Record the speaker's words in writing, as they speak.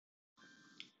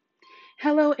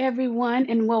Hello, everyone,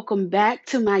 and welcome back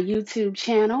to my YouTube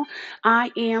channel. I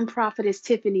am Prophetess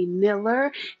Tiffany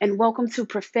Miller, and welcome to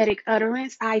Prophetic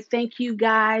Utterance. I thank you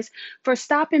guys for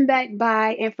stopping back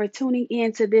by and for tuning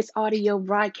in to this audio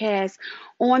broadcast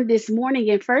on this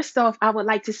morning. And first off, I would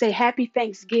like to say happy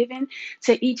Thanksgiving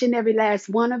to each and every last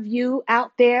one of you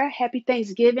out there. Happy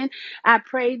Thanksgiving. I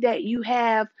pray that you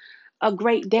have a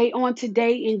great day on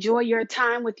today. Enjoy your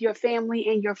time with your family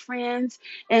and your friends.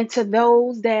 And to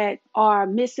those that are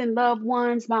missing loved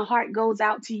ones, my heart goes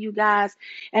out to you guys.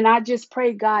 And I just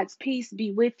pray God's peace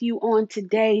be with you on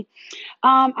today.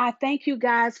 I thank you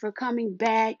guys for coming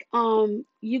back.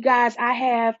 You guys, I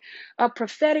have a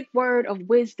prophetic word of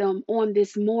wisdom on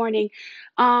this morning.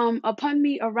 Upon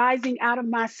me arising out of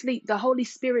my sleep, the Holy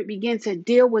Spirit began to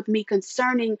deal with me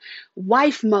concerning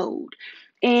wife mode.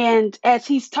 And as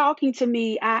he's talking to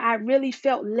me, I really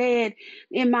felt led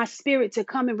in my spirit to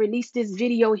come and release this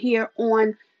video here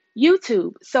on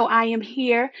YouTube. So I am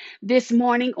here this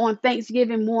morning on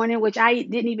Thanksgiving morning, which I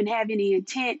didn't even have any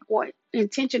intent or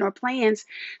intention or plans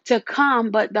to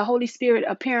come, but the Holy Spirit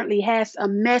apparently has a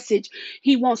message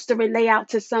he wants to relay out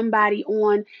to somebody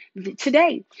on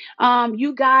today.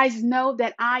 You guys know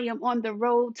that I am on the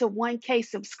road to 1K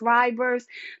subscribers.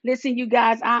 Listen, you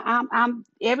guys, I'm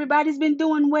everybody's been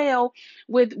doing well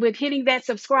with hitting that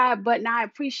subscribe button. I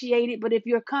appreciate it. But if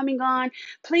you're coming on,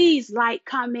 please like,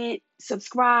 comment,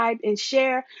 subscribe, and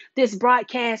share this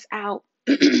broadcast out.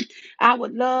 I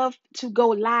would love to go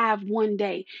live one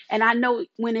day. And I know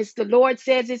when it's the Lord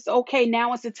says it's okay,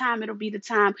 now is the time, it'll be the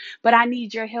time. But I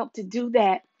need your help to do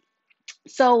that.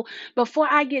 So before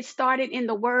I get started in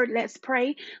the word, let's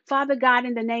pray. Father God,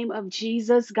 in the name of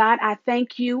Jesus, God, I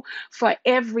thank you for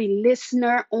every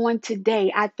listener on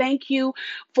today. I thank you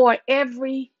for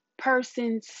every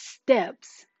person's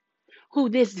steps who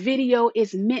this video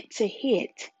is meant to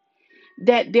hit,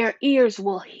 that their ears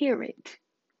will hear it.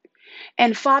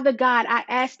 And Father God, I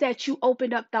ask that you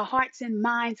open up the hearts and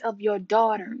minds of your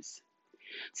daughters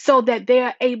so that they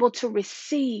are able to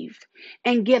receive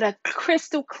and get a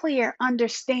crystal clear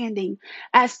understanding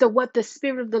as to what the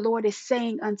Spirit of the Lord is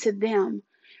saying unto them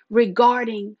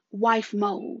regarding wife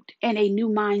mode and a new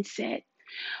mindset.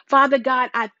 Father God,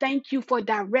 I thank you for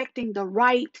directing the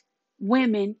right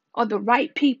women or the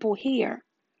right people here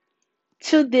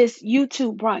to this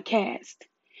YouTube broadcast.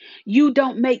 You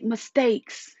don't make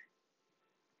mistakes.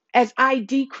 As I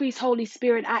decrease, Holy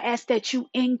Spirit, I ask that you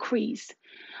increase.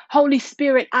 Holy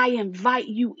Spirit, I invite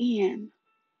you in,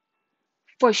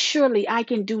 for surely I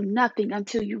can do nothing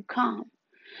until you come.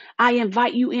 I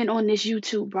invite you in on this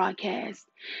YouTube broadcast,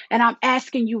 and I'm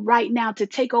asking you right now to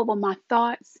take over my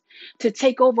thoughts, to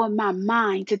take over my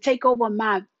mind, to take over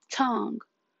my tongue.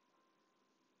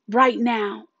 Right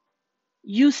now,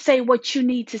 you say what you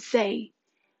need to say.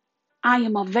 I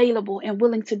am available and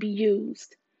willing to be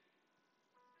used.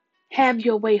 Have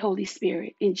your way, Holy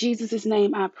Spirit. In Jesus'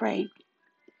 name I pray.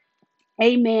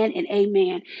 Amen and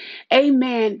amen.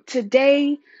 Amen.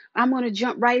 Today, I'm going to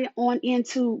jump right on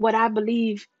into what I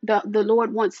believe the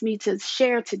Lord wants me to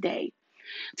share today.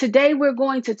 Today, we're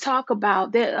going to talk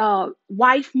about the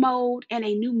wife mode and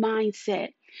a new mindset.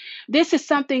 This is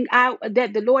something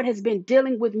that the Lord has been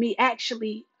dealing with me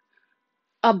actually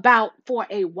about for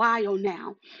a while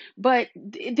now. But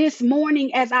this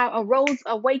morning, as I was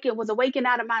awakened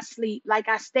out of my sleep, like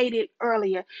I stated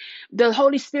earlier, the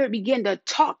Holy Spirit began to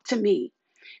talk to me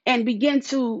and begin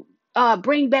to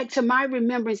bring back to my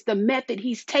remembrance the method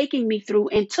he's taking me through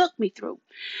and took me through.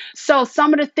 So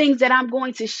some of the things that I'm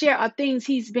going to share are things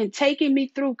he's been taking me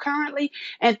through currently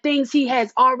and things he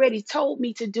has already told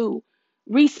me to do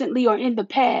recently or in the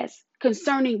past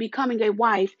concerning becoming a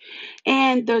wife.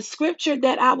 And the scripture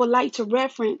that I would like to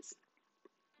reference,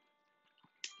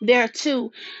 there are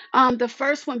two. The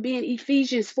first one being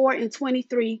Ephesians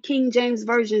 4:23, King James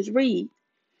versions read,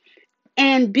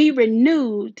 and be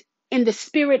renewed in the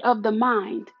spirit of the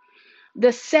mind.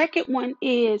 The second one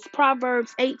is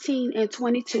Proverbs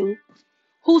 18:22.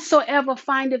 Whosoever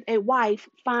findeth a wife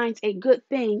finds a good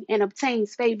thing and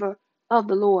obtains favor of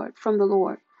the Lord, from the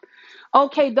Lord.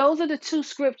 Okay, those are the two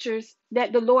scriptures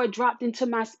that the Lord dropped into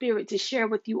my spirit to share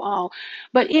with you all.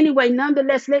 But anyway,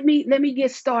 nonetheless, let me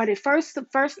get started. First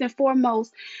and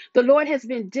foremost, the Lord has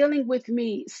been dealing with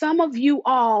me. Some of you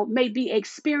all may be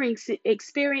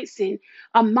experiencing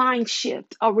a mind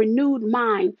shift, a renewed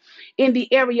mind in the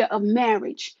area of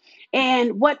marriage.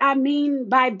 And what I mean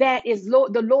by that is,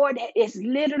 the Lord has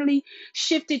literally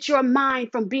shifted your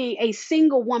mind from being a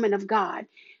single woman of God,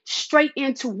 straight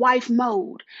into wife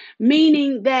mode,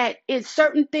 meaning that it's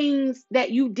certain things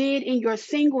that you did in your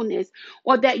singleness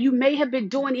or that you may have been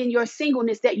doing in your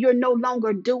singleness that you're no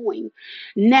longer doing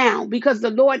now, because the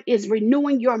Lord is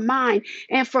renewing your mind.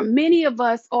 And for many of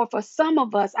us, or for some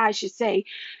of us, I should say,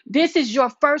 this is your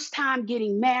first time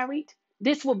getting married.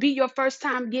 This will be your first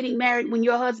time getting married when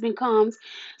your husband comes.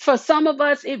 For some of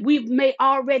us, we may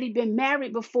already been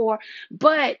married before,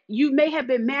 but you may have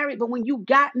been married, but when you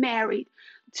got married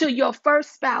to your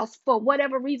first spouse, for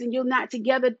whatever reason, you're not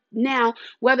together now,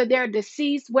 whether they're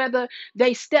deceased, whether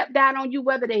they stepped out on you,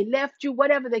 whether they left you,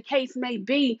 whatever the case may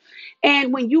be.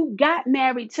 And when you got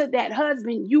married to that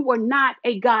husband, you were not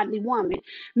a godly woman,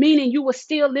 meaning you were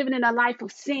still living in a life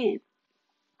of sin.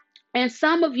 And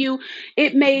some of you,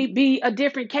 it may be a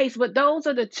different case, but those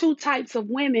are the two types of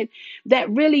women that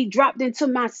really dropped into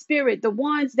my spirit. The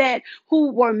ones that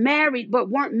who were married but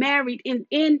weren't married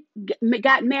in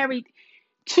got married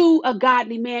to a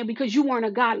godly man because you weren't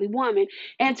a godly woman,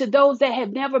 and to those that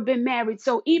have never been married.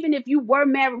 So even if you were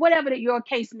married, whatever that your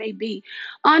case may be,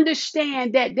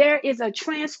 understand that there is a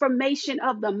transformation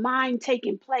of the mind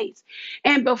taking place.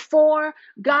 And before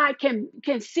God can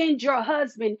send your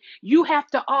husband, you have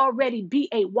to already be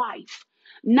a wife.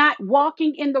 Not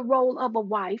walking in the role of a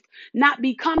wife, not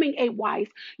becoming a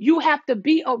wife. You have to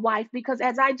be a wife, because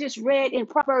as I just read in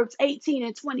Proverbs 18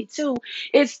 and 22,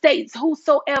 it states,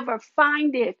 whosoever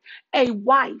findeth a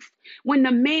wife. When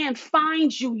the man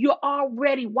finds you, you're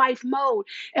already wife mode.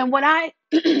 And what I,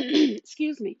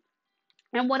 excuse me.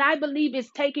 And what I believe is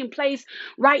taking place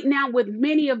right now with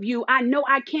many of you, I know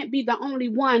I can't be the only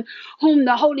one whom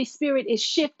the Holy Spirit is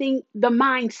shifting the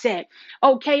mindset,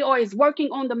 okay, or is working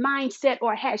on the mindset,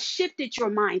 or has shifted your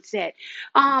mindset.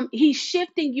 He's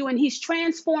shifting you, and he's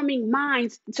transforming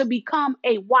minds to become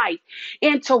a wife,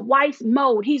 into wife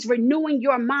mode. He's renewing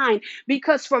your mind,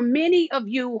 because for many of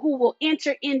you who will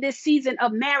enter in this season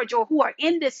of marriage, or who are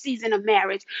in this season of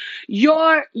marriage,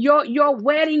 your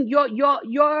wedding,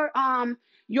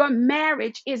 your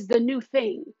marriage is the new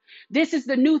thing. This is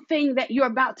the new thing that you're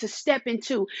about to step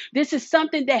into. This is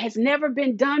something that has never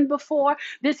been done before.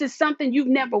 This is something you've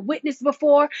never witnessed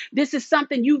before. This is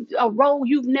something a role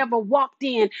you've never walked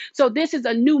in. So this is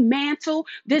a new mantle.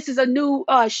 This is a new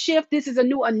shift. This is a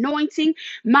new anointing.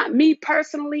 Me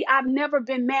personally, I've never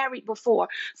been married before.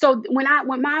 So when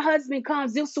my husband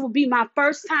comes, this will be my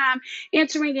first time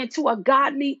entering into a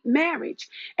godly marriage.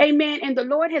 Amen. And the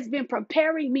Lord has been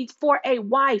preparing me for a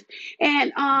wife.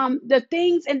 And the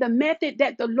things and the method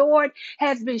that the Lord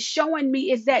has been showing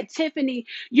me is that, Tiffany,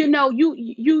 you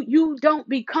don't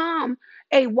become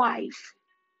a wife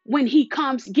when he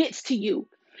gets to you,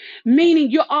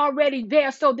 meaning you're already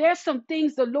there. So there's some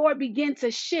things the Lord began to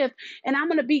shift, and I'm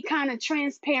going to be kind of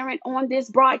transparent on this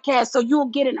broadcast so you'll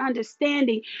get an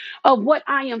understanding of what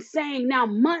I am saying. Now,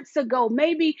 months ago,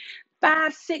 maybe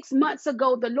 5, 6 months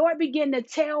ago, the Lord began to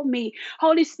tell me,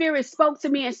 Holy Spirit spoke to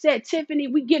me and said, Tiffany,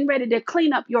 we're getting ready to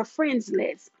clean up your friends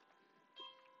list.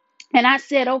 And I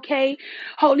said, okay,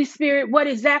 Holy Spirit, what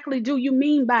exactly do you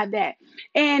mean by that?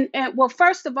 And well,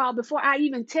 first of all, before I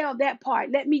even tell that part,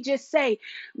 let me just say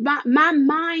my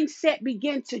mindset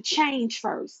began to change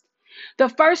first. The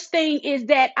first thing is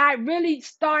that I really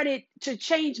started to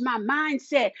change my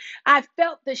mindset. I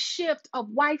felt the shift of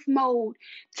wife mode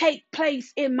take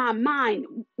place in my mind,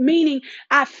 meaning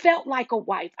I felt like a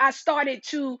wife. I started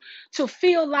to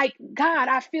feel like, God,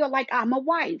 I feel like I'm a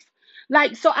wife.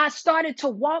 Like, so I started to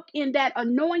walk in that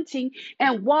anointing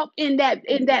and walk in that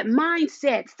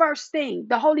mindset. First thing,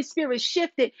 the Holy Spirit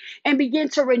shifted and began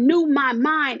to renew my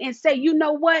mind and say, you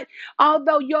know what?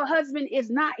 Although your husband is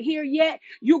not here yet,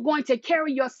 you're going to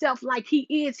carry yourself like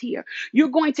he is here. You're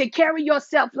going to carry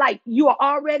yourself like you are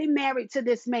already married to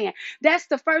this man. That's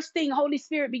the first thing Holy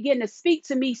Spirit began to speak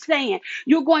to me, saying,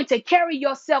 you're going to carry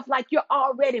yourself like you're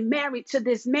already married to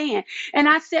this man. And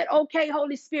I said, okay,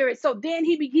 Holy Spirit. So then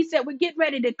he said, we're getting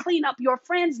ready to clean up your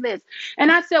friends list.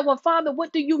 And I said, well, Father,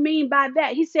 what do you mean by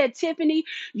that? He said, Tiffany,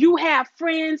 you have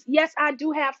friends. Yes, I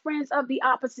do have friends of the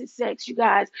opposite sex, you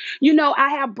guys. I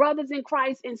have brothers in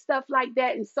Christ and stuff like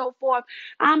that and so forth.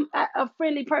 I'm a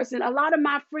friendly person. A lot of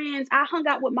my friends, I hung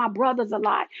out with my brothers a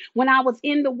lot when I was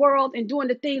in the world and doing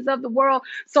the things of the world.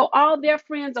 So all their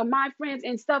friends are my friends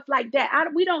and stuff like that.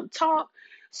 We don't talk.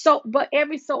 So, but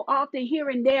every so often here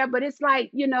and there, but it's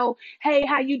like, hey,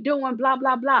 how you doing? Blah,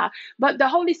 blah, blah. But the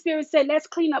Holy Spirit said, let's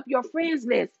clean up your friends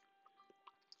list.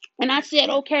 And I said,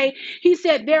 okay. He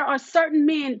said, there are certain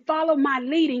men, follow my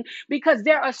leading, because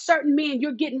there are certain men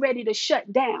you're getting ready to shut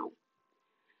down.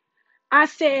 I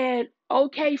said,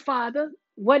 okay, Father.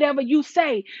 whatever you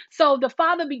say. So the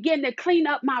father began to clean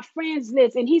up my friends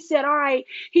list. And he said, all right,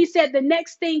 he said, the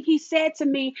next thing he said to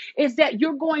me is that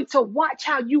you're going to watch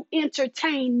how you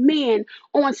entertain men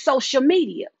on social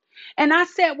media. And I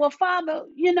said, well, Father,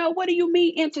 what do you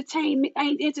mean entertaining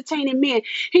men?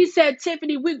 He said,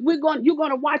 Tiffany, you're going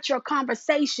to watch your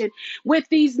conversation with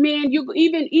these men. You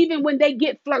even when they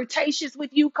get flirtatious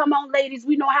with you. Come on, ladies,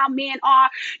 we know how men are.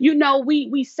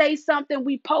 We say something,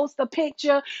 we post a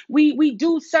picture, we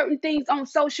do certain things on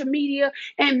social media,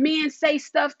 and men say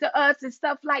stuff to us and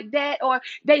stuff like that, or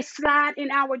they slide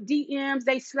in our DMs,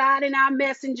 they slide in our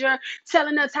messenger,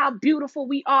 telling us how beautiful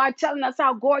we are, telling us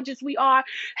how gorgeous we are,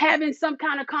 having some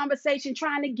kind of conversation,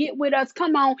 trying to get with us.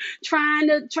 Come on, trying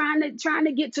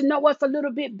to get to know us a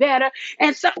little bit better.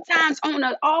 And sometimes on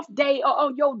an off day or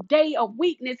on your day of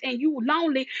weakness and you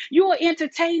lonely, you will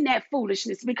entertain that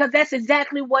foolishness, because that's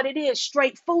exactly what it is,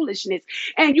 straight foolishness.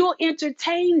 And you'll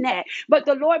entertain that. But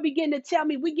the Lord began to tell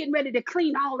me, we're getting ready to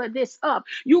clean all of this up.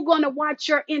 You're going to watch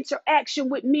your interaction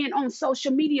with men on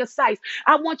social media sites.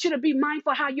 I want you to be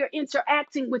mindful how you're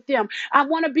interacting with them. I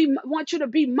want you to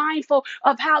be mindful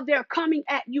of how they're coming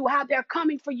at you, how they're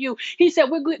coming for you. He said,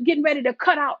 we're getting ready to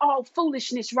cut out all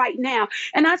foolishness right now.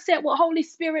 And I said, well, Holy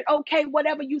Spirit, okay,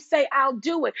 whatever you say, I'll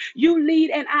do it. You lead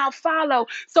and I'll follow.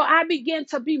 So I began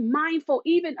to be mindful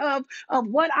even of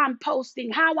what I'm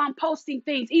posting, how I'm posting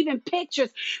things, even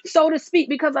pictures, so to speak,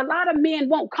 because a lot of men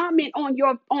won't comment on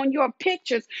your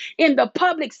pictures in the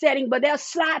public setting, but they'll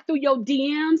slide through your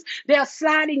DMs, they'll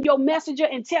slide in your messenger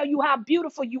and tell you how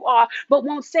beautiful you are, but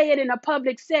won't say it in a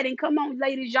public setting. Come on,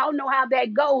 ladies, y'all know how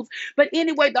that goes. But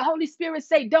anyway, the Holy Spirit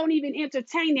say, don't even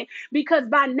entertain it, because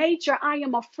by nature, I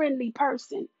am a friendly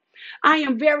person. I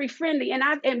am very friendly,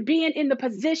 and being in the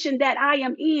position that I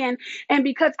am in, and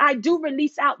because I do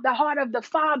release out the heart of the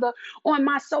Father on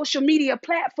my social media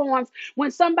platforms,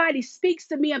 when somebody speaks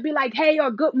to me and be like, hey,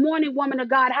 or good morning, woman of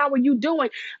God, how are you doing?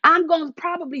 I'm going to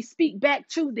probably speak back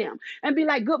to them and be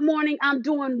like, good morning, I'm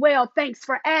doing well, thanks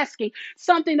for asking,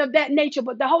 something of that nature.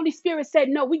 But the Holy Spirit said,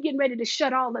 no, we're getting ready to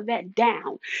shut all of that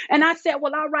down. And I said,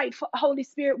 well, all right, Holy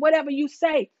Spirit, whatever you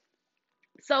say.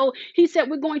 So he said,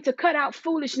 we're going to cut out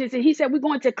foolishness. And he said, we're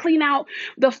going to clean out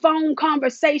the phone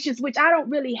conversations, which I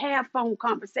don't really have phone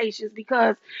conversations,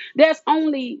 because there's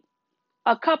only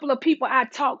a couple of people I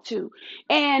talk to,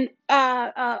 and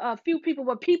a few people,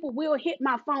 but people will hit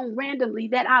my phone randomly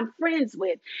that I'm friends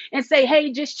with and say,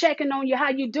 hey, just checking on you, how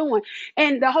you doing?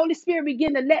 And the Holy Spirit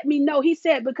began to let me know. He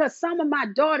said, because some of my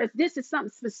daughters, this is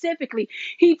something specifically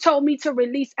he told me to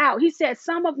release out. He said,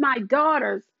 some of my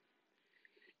daughters,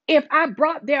 if I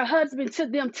brought their husband to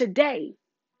them today,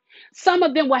 some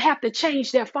of them will have to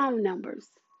change their phone numbers.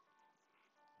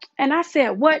 And I said,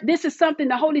 what? This is something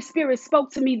the Holy Spirit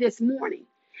spoke to me this morning.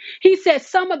 He said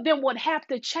some of them would have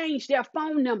to change their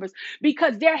phone numbers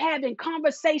because they're having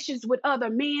conversations with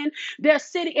other men. They're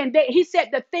sitting, and he said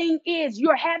the thing is,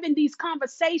 you're having these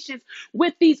conversations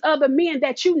with these other men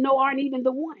that you know aren't even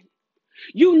the one.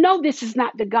 You know this is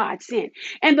not the God sent.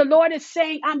 And the Lord is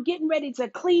saying, I'm getting ready to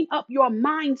clean up your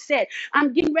mindset.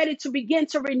 I'm getting ready to begin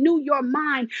to renew your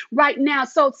mind right now.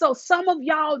 So some of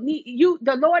y'all need you.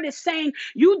 The Lord is saying,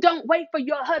 you don't wait for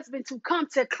your husband to come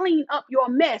to clean up your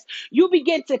mess. You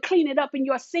begin to clean it up in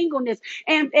your singleness.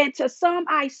 And to some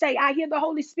I say, I hear the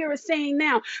Holy Spirit saying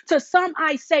now, to some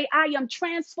I say, I am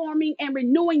transforming and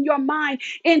renewing your mind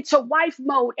into wife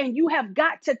mode. And you have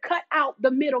got to cut out the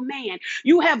middleman.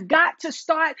 You have got to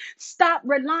stop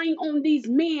relying on these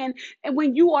men. And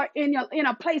when you are in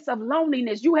a place of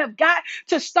loneliness, you have got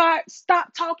to stop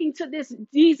talking to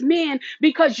these men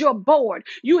because you're bored.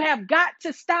 You have got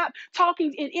to stop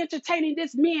talking and entertaining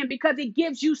this man because it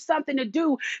gives you something to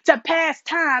do to pass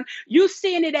time. You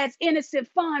seeing it as innocent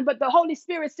fun, but the Holy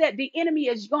Spirit said the enemy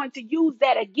is going to use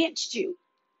that against you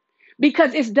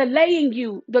because it's delaying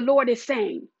you, the Lord is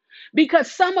saying. Because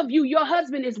some of you, your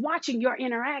husband is watching your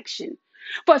interaction.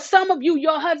 For some of you,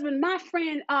 your husband, my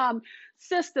friend,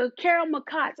 Sister Carol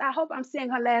McCotts, I hope I'm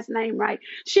saying her last name right.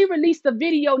 She released a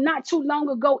video not too long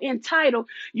ago entitled,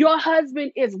 Your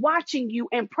Husband is Watching You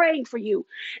and Praying for You.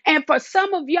 And for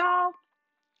some of y'all,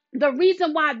 the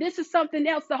reason why this is something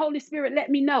else the Holy Spirit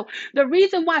let me know. The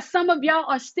reason why some of y'all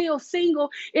are still single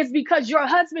is because your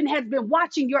husband has been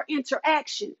watching your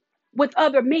interaction with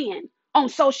other men on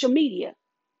social media.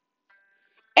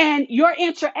 And your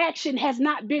interaction has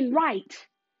not been right.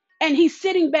 And he's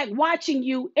sitting back watching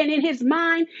you. And in his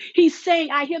mind, he's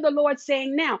saying, I hear the Lord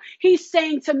saying now, he's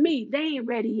saying to me, they ain't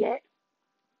ready yet.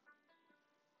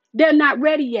 They're not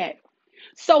ready yet.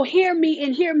 So hear me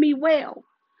and hear me well.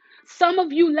 Some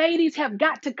of you ladies have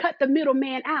got to cut the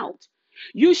middleman out.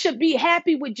 You should be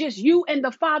happy with just you and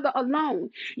the Father alone.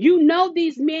 You know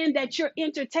these men that you're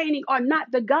entertaining are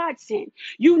not the God sent.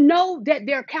 You know that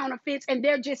they're counterfeits and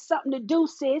they're just something to do,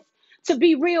 sis. To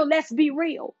be real, let's be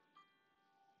real.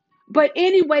 But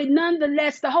anyway,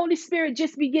 nonetheless, the Holy Spirit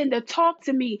just began to talk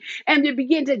to me and to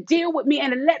begin to deal with me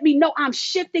and to let me know I'm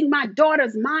shifting my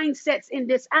daughter's mindsets in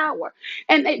this hour.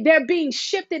 And they're being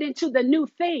shifted into the new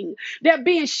thing. They're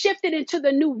being shifted into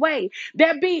the new way.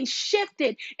 They're being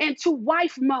shifted into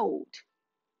wife mode.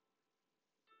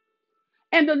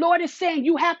 And the Lord is saying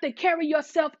you have to carry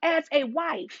yourself as a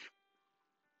wife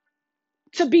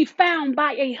to be found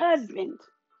by a husband.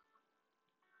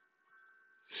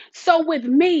 So with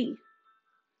me,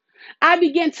 I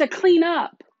began to clean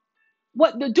up,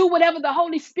 what to do whatever the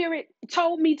Holy Spirit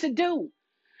told me to do.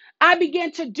 I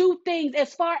began to do things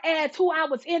as far as who I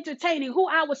was entertaining, who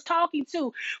I was talking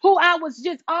to, who I was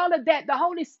just all of that. The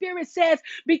Holy Spirit says,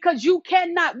 because you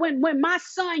cannot, when my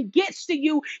son gets to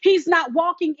you, he's not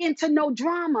walking into no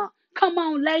drama. Come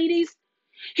on, ladies.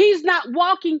 He's not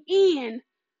walking in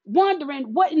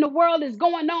wondering what in the world is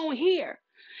going on here.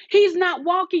 He's not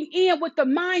walking in with the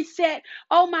mindset,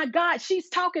 oh my God, she's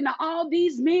talking to all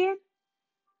these men.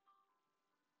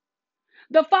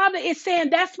 The Father is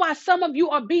saying that's why some of you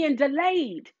are being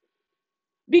delayed,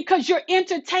 because you're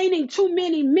entertaining too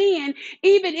many men,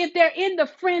 even if they're in the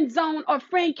friend zone or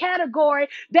friend category,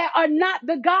 that are not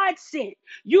the God sent.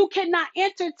 You cannot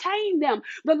entertain them.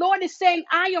 The Lord is saying,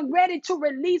 I am ready to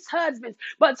release husbands.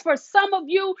 But for some of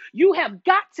you, you have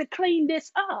got to clean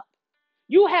this up.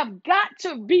 You have got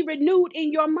to be renewed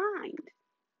in your mind.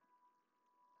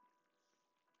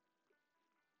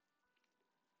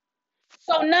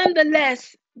 So,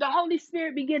 nonetheless, the Holy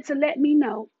Spirit began to let me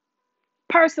know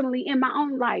personally in my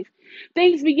own life.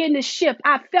 Things begin to shift.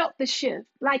 I felt the shift,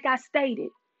 like I stated.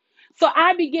 So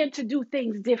I began to do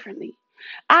things differently.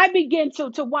 I began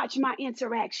to watch my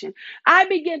interaction. I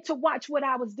began to watch what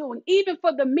I was doing, even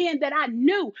for the men that I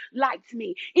knew liked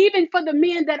me, even for the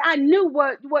men that I knew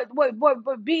were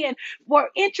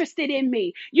interested in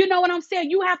me. You know what I'm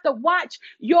saying? You have to watch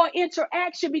your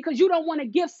interaction because you don't want to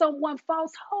give someone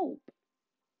false hope.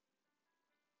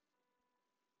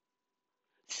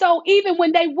 So even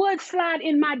when they would slide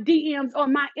in my DMs or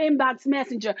my inbox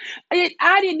messenger,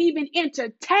 I didn't even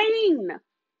entertain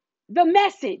the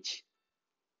message.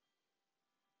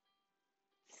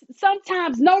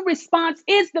 Sometimes no response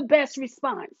is the best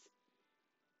response.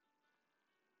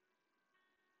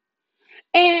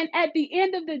 And at the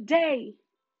end of the day,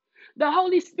 the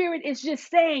Holy Spirit is just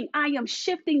saying, I am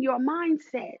shifting your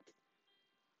mindset.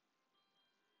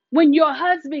 When your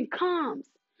husband comes,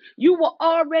 you will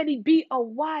already be a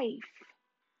wife.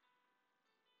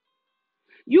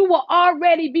 You will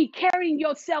already be carrying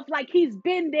yourself like he's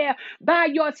been there by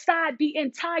your side the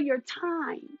entire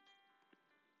time.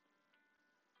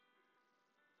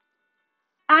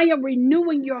 I am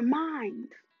renewing your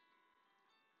mind.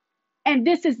 And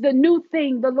this is the new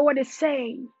thing the Lord is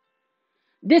saying.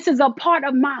 This is a part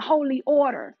of my holy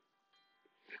order.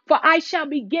 For I shall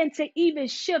begin to even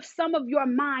shift some of your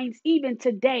minds even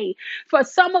today. For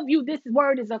some of you, this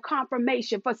word is a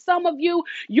confirmation. For some of you,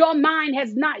 your mind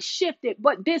has not shifted,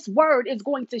 but this word is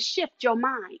going to shift your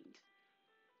mind.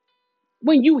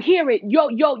 When you hear it,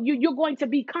 you're going to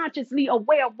be consciously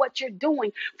aware of what you're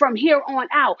doing from here on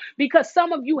out, because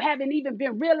some of you haven't even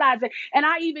been realizing. And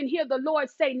I even hear the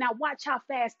Lord say, now watch how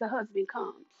fast the husband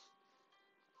comes.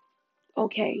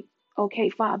 Okay, okay,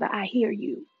 Father, I hear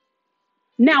you.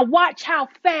 Now watch how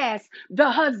fast the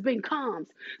husband comes.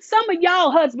 Some of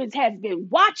y'all husbands has been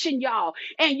watching y'all,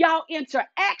 and y'all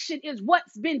interaction is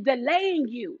what's been delaying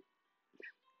you.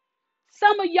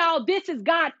 Some of y'all, this is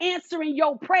God answering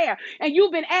your prayer. And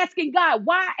you've been asking God,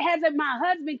 why hasn't my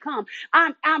husband come?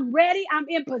 I'm ready. I'm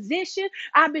in position.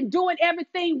 I've been doing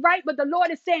everything right. But the Lord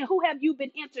is saying, who have you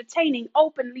been entertaining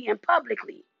openly and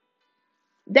publicly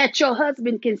that your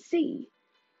husband can see?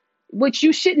 Which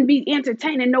you shouldn't be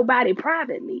entertaining nobody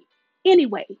privately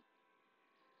anyway.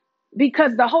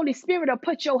 Because the Holy Spirit will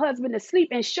put your husband to sleep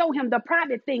and show him the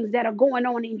private things that are going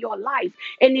on in your life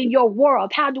and in your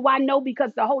world. How do I know?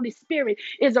 Because the Holy Spirit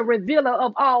is a revealer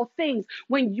of all things.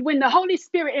 When the Holy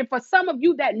Spirit, and for some of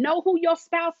you that know who your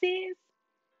spouse is,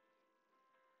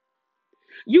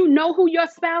 you know who your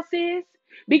spouse is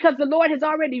because the Lord has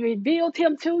already revealed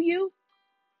him to you.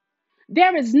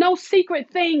 There is no secret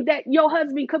thing that your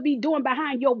husband could be doing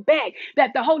behind your back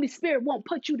that the Holy Spirit won't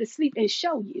put you to sleep and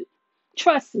show you.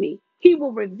 Trust me, he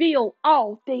will reveal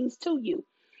all things to you,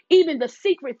 even the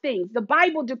secret things. The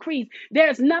Bible decrees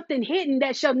there's nothing hidden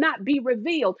that shall not be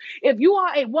revealed. If you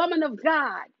are a woman of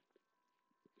God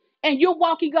and you're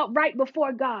walking up right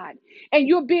before God and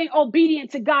you're being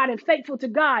obedient to God and faithful to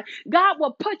God, God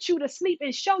will put you to sleep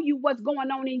and show you what's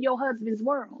going on in your husband's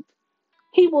world.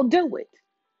 He will do it.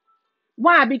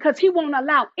 Why? Because he won't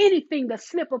allow anything to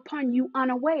slip upon you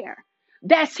unaware.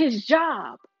 That's his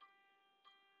job.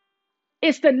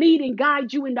 It's to lead and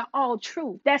guide you into all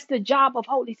truth. That's the job of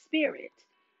Holy Spirit.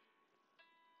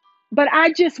 But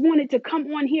I just wanted to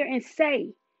come on here and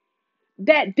say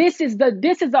that this is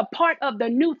a part of the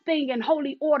new thing in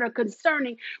holy order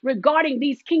concerning regarding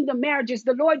these kingdom marriages.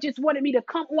 The Lord just wanted me to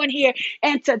come on here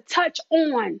and to touch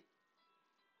on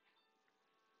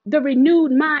the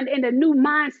renewed mind and the new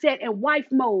mindset and wife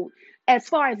mode as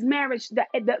far as marriage,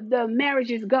 the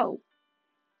marriages go.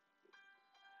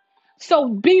 So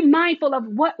be mindful of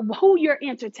who you're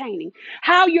entertaining,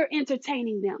 how you're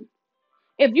entertaining them.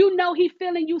 If you know he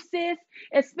feeling you, sis,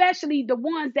 especially the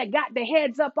ones that got the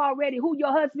heads up already, who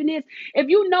your husband is. If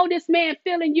you know this man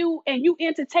feeling you and you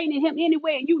entertaining him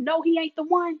anyway, and you know he ain't the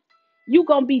one, you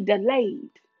gonna be delayed.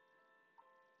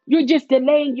 You're just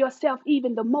delaying yourself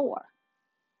even the more.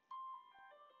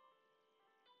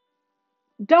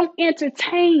 Don't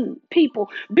entertain people.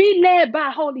 Be led by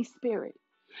Holy Spirit.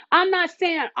 I'm not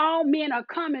saying all men are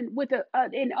coming with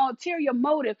an ulterior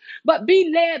motive, but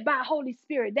be led by Holy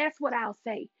Spirit. That's what I'll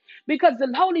say. Because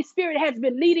the Holy Spirit has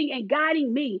been leading and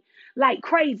guiding me like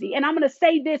crazy. And I'm going to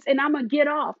say this and I'm going to get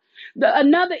off.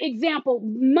 Another example,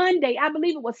 Monday, I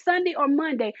believe it was Sunday or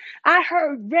Monday, I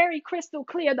heard very crystal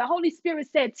clear. The Holy Spirit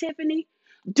said, Tiffany,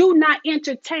 do not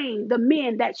entertain the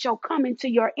men that shall come into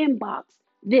your inbox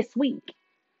this week.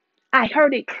 I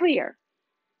heard it clear.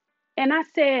 And I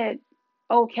said,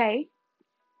 okay.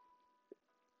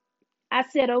 I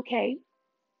said, okay.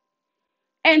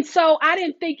 And so I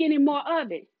didn't think any more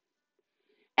of it.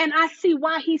 And I see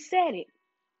why he said it.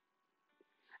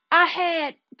 I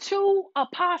had two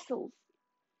apostles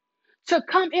to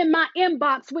come in my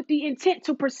inbox with the intent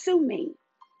to pursue me.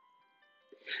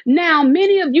 Now,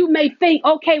 many of you may think,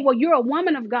 okay, well, you're a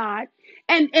woman of God,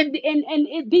 and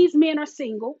these men are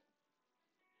single.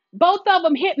 Both of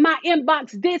them hit my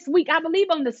inbox this week, I believe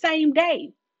on the same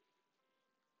day.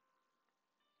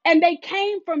 And they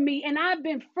came from me, and I've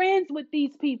been friends with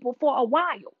these people for a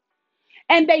while.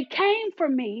 And they came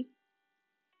from me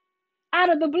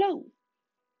out of the blue.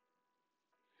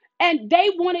 And they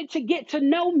wanted to get to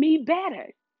know me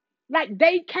better. Like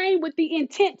they came with the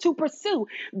intent to pursue.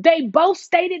 They both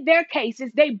stated their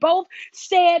cases. They both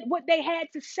said what they had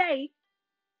to say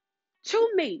to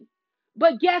me.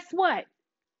 But guess what?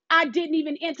 I didn't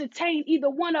even entertain either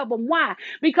one of them. Why?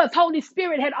 Because Holy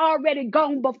Spirit had already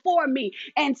gone before me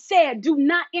and said, do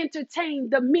not entertain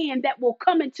the men that will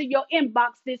come into your inbox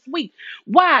this week.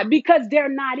 Why? Because they're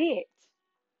not it.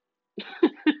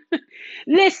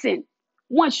 Listen,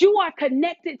 once you are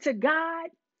connected to God,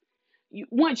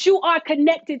 once you are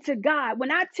connected to God,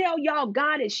 when I tell y'all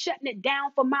God is shutting it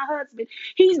down for my husband,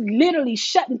 he's literally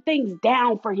shutting things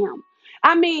down for him.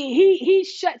 I mean, he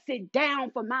shuts it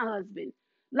down for my husband.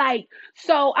 Like,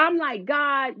 so I'm like,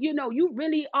 God, you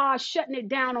really are shutting it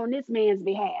down on this man's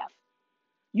behalf.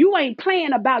 You ain't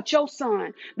playing about your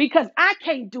son because I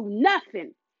can't do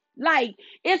nothing. Like,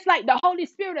 it's like the Holy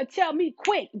Spirit will tell me,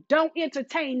 quick, don't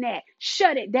entertain that.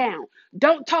 Shut it down.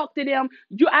 Don't talk to them.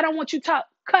 I don't want you to talk.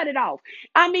 Cut it off.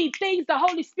 I mean, things the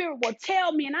Holy Spirit will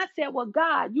tell me. And I said, well,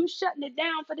 God, you shutting it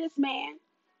down for this man.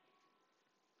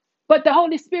 But the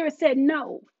Holy Spirit said,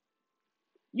 no,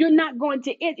 you're not going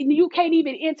to, you can't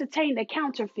even entertain the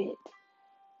counterfeit.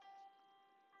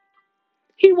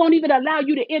 He won't even allow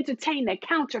you to entertain the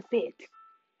counterfeit.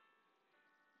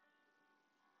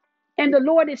 And the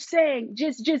Lord is saying,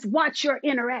 just watch your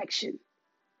interaction.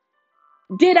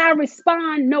 Did I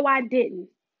respond? No, I didn't.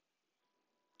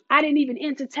 I didn't even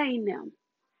entertain them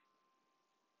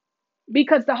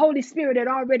because the Holy Spirit had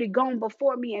already gone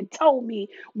before me and told me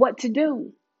what to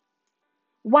do.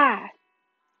 Why?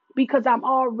 Because I'm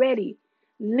already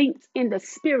linked in the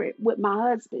spirit with my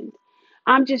husband.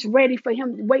 I'm just ready for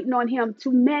him, waiting on him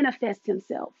to manifest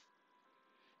himself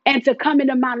and to come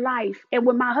into my life. And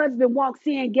when my husband walks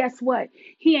in, guess what?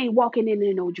 He ain't walking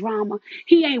in no drama.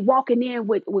 He ain't walking in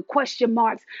with question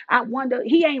marks. I wonder,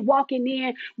 he ain't walking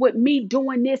in with me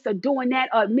doing this or doing that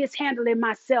or mishandling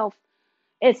myself,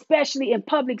 especially in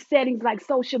public settings like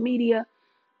social media,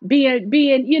 being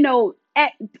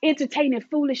entertaining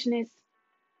foolishness.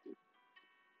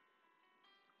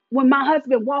 When my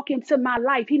husband walk into my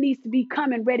life, he needs to be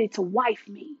coming ready to wife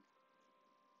me.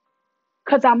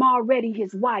 Because I'm already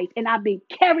his wife and I've been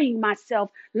carrying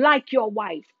myself like your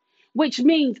wife, which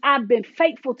means I've been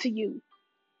faithful to you.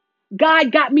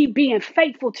 God got me being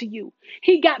faithful to you.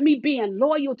 He got me being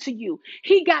loyal to you.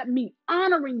 He got me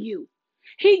honoring you.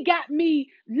 He got me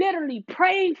literally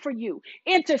praying for you,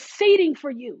 interceding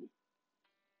for you.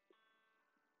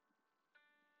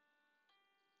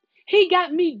 He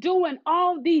got me doing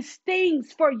all these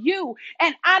things for you,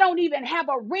 and I don't even have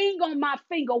a ring on my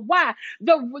finger. Why?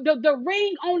 The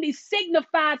ring only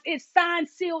signifies it's signed,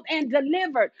 sealed, and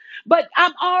delivered. But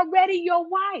I'm already your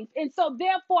wife, and so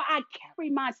therefore I carry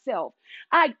myself.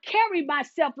 I carry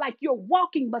myself like you're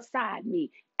walking beside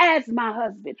me as my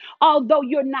husband. Although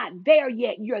you're not there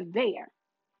yet, you're there.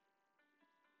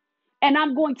 And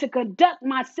I'm going to conduct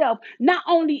myself not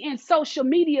only in social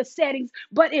media settings,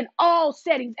 but in all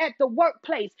settings, at the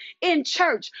workplace, in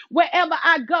church, wherever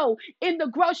I go, in the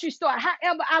grocery store.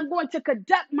 However, I'm going to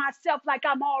conduct myself like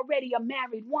I'm already a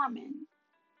married woman,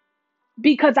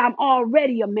 because I'm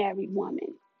already a married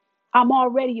woman. I'm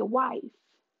already a wife.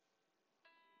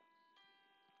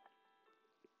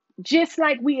 Just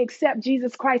like we accept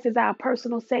Jesus Christ as our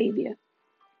personal Savior,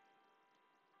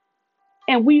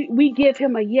 and we give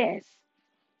him a yes,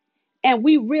 and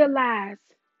we realize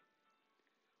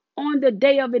on the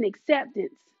day of an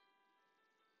acceptance,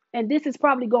 and this is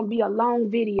probably going to be a long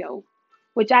video,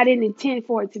 which I didn't intend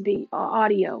for it to be, or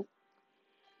audio.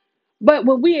 But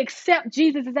when we accept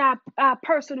Jesus as our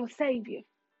personal Savior,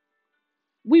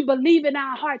 we believe in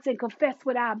our hearts and confess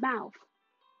with our mouth.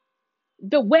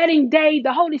 The wedding day,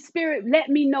 the Holy Spirit let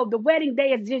me know the wedding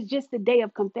day is just the day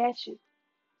of confession.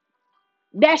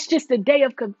 That's just the day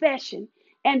of confession.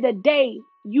 And the day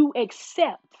you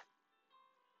accept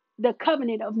the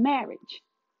covenant of marriage.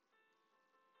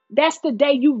 That's the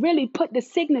day you really put the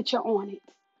signature on it.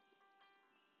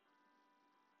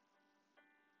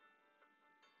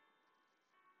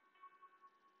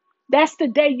 That's the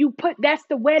day that's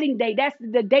the wedding day. That's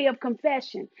the day of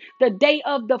confession, the day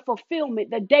of the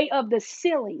fulfillment, the day of the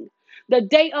sealing, the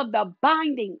day of the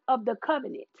binding of the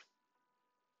covenant.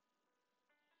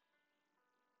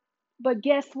 But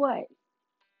guess what?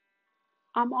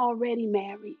 I'm already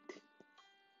married.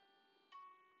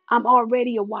 I'm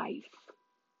already a wife.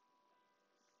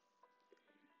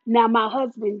 Now my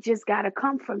husband just got to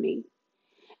come for me.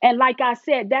 And like I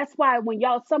said, that's why when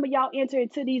some of y'all enter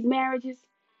into these marriages,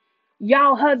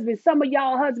 some of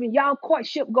y'all husbands, y'all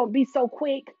courtship gonna be so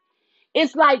quick.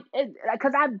 It's like,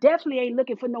 because I definitely ain't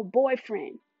looking for no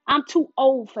boyfriend. I'm too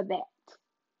old for that.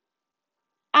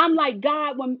 I'm like,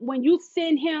 God, when you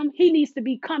send him, he needs to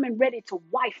be coming ready to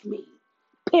wife me.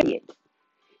 Period.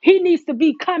 He needs to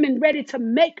be coming ready to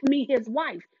make me his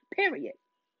wife. Period.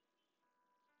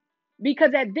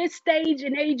 Because at this stage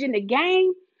and age in the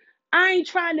game, I ain't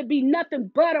trying to be nothing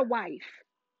but a wife.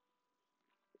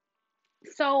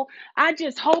 So I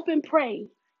just hope and pray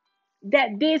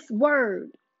that this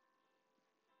word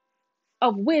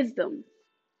of wisdom,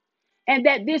 and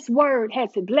that this word has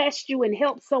blessed you and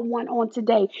helped someone on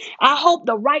today. I hope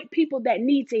the right people that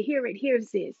need to hear it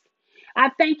hears this. I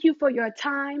thank you for your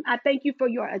time. I thank you for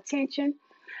your attention.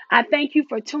 I thank you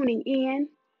for tuning in.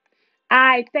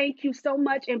 I thank you so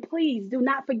much. And please do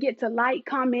not forget to like,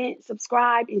 comment,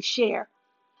 subscribe, and share.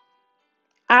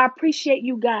 I appreciate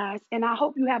you guys, and I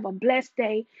hope you have a blessed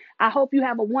day. I hope you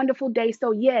have a wonderful day.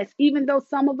 So yes, even though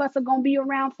some of us are going to be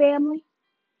around family,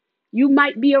 you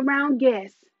might be around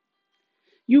guests.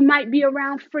 You might be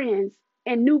around friends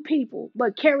and new people,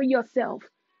 but carry yourself,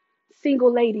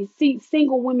 single ladies,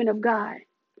 single women of God,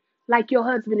 like your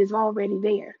husband is already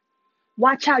there.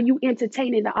 Watch how you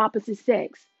entertaining the opposite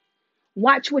sex.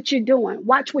 Watch what you're doing.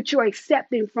 Watch what you're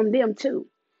accepting from them too.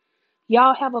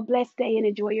 Y'all have a blessed day and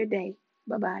enjoy your day.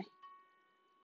 Bye-bye.